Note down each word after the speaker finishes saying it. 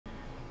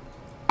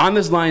on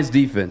this Lions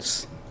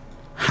defense,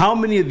 how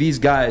many of these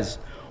guys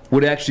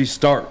would actually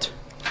start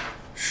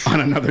on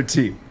another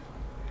team?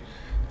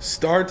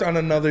 Start on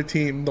another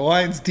team. The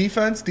Lions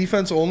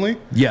defense only?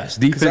 Yes,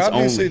 defense only.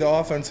 Obviously, the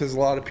offense has a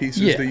lot of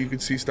pieces that you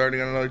could see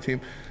starting on another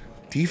team.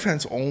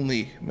 Defense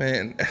only,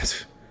 man.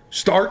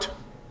 Start.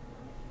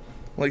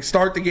 Like,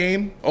 start the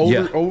game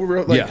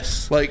over. Like,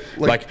 yes.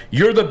 Like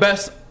you're the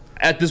best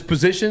at this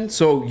position,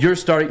 so you're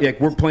starting. Like,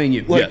 we're playing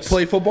you. Like,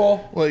 play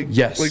football. Like,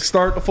 yes. Like,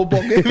 start a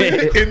football game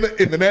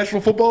in the National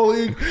Football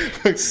League.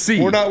 Like,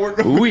 we're not. I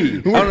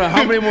don't know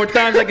how many more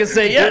times I can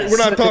say yes. We're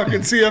not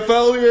talking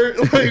CFL here.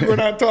 Like, we're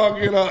not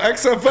talking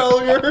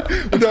XFL here.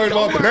 We're talking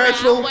about the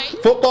National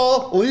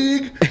Football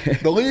League,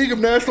 the League of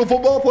National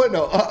Football Play.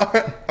 No,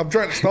 I'm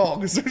trying to stall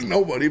because there's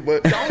nobody.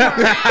 But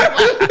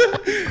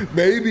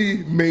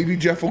maybe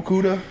Jeff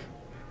Okudah.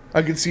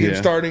 I could see him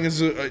starting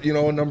as a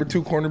number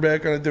 2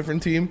 cornerback on a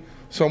different team,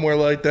 somewhere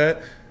like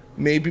that.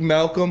 Maybe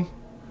Malcolm.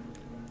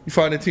 You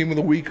find a team with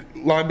a weak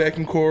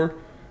linebacking core.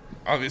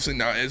 Obviously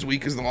not as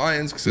weak as the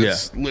Lions because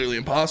it's literally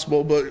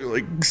impossible, but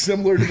like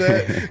similar to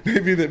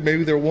that.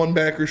 maybe they're one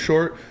backer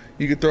short.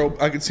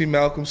 I could see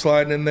Malcolm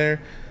sliding in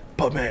there.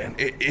 But man,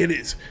 it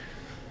is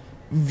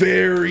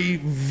very,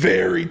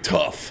 very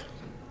tough.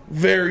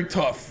 Very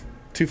tough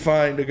to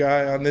find a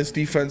guy on this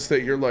defense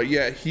that you're like,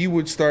 yeah, he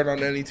would start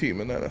on any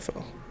team in the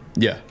NFL.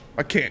 Yeah.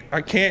 I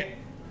can't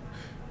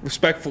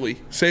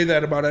respectfully say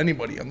that about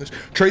anybody on this.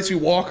 Tracy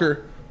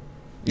Walker,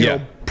 you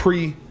know,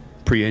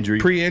 pre-injury,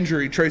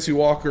 Tracy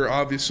Walker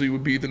obviously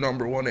would be the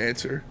number 1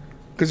 answer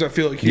because I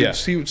feel like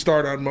he would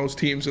start on most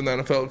teams in the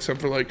NFL except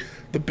for like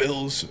the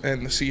Bills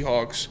and the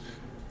Seahawks.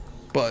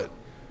 But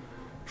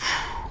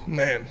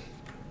man,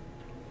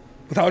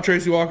 without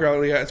Tracy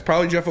Walker, it's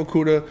probably Jeff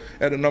Okudah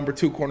at a number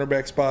 2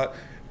 cornerback spot,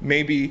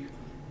 maybe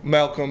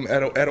Malcolm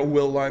at a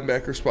will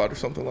linebacker spot or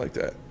something like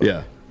that.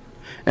 Yeah.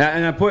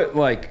 And I put,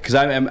 like, because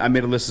I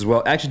made a list as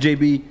well.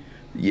 Actually,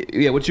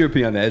 JB, what's your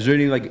opinion on that? Is there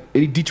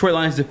any Detroit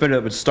Lions defender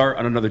that would start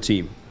on another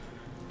team?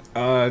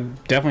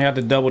 Definitely have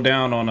to double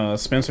down on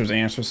Spencer's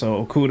answer.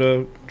 So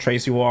Okudah,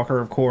 Tracy Walker,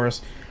 of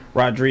course,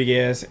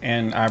 Rodriguez,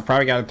 and I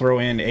probably got to throw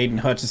in Aiden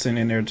Hutchinson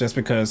in there just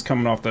because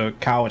coming off the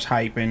college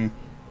hype, and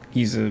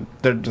he's the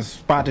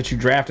spot that you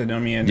drafted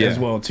him in as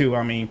well too.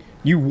 I mean,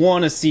 you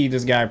want to see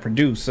this guy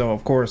produce, so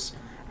of course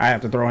I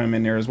have to throw him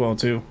in there as well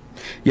too.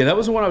 Yeah, that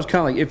was the one I was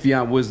kind of like iffy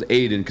on, was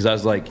Aiden, because I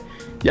was like,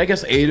 yeah, I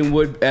guess Aiden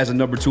would as a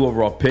number 2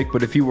 overall pick,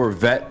 but if he were a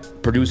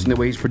vet producing the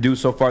way he's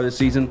produced so far this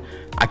season,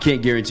 I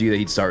can't guarantee you that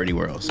he'd start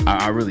anywhere else.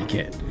 I really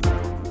can't.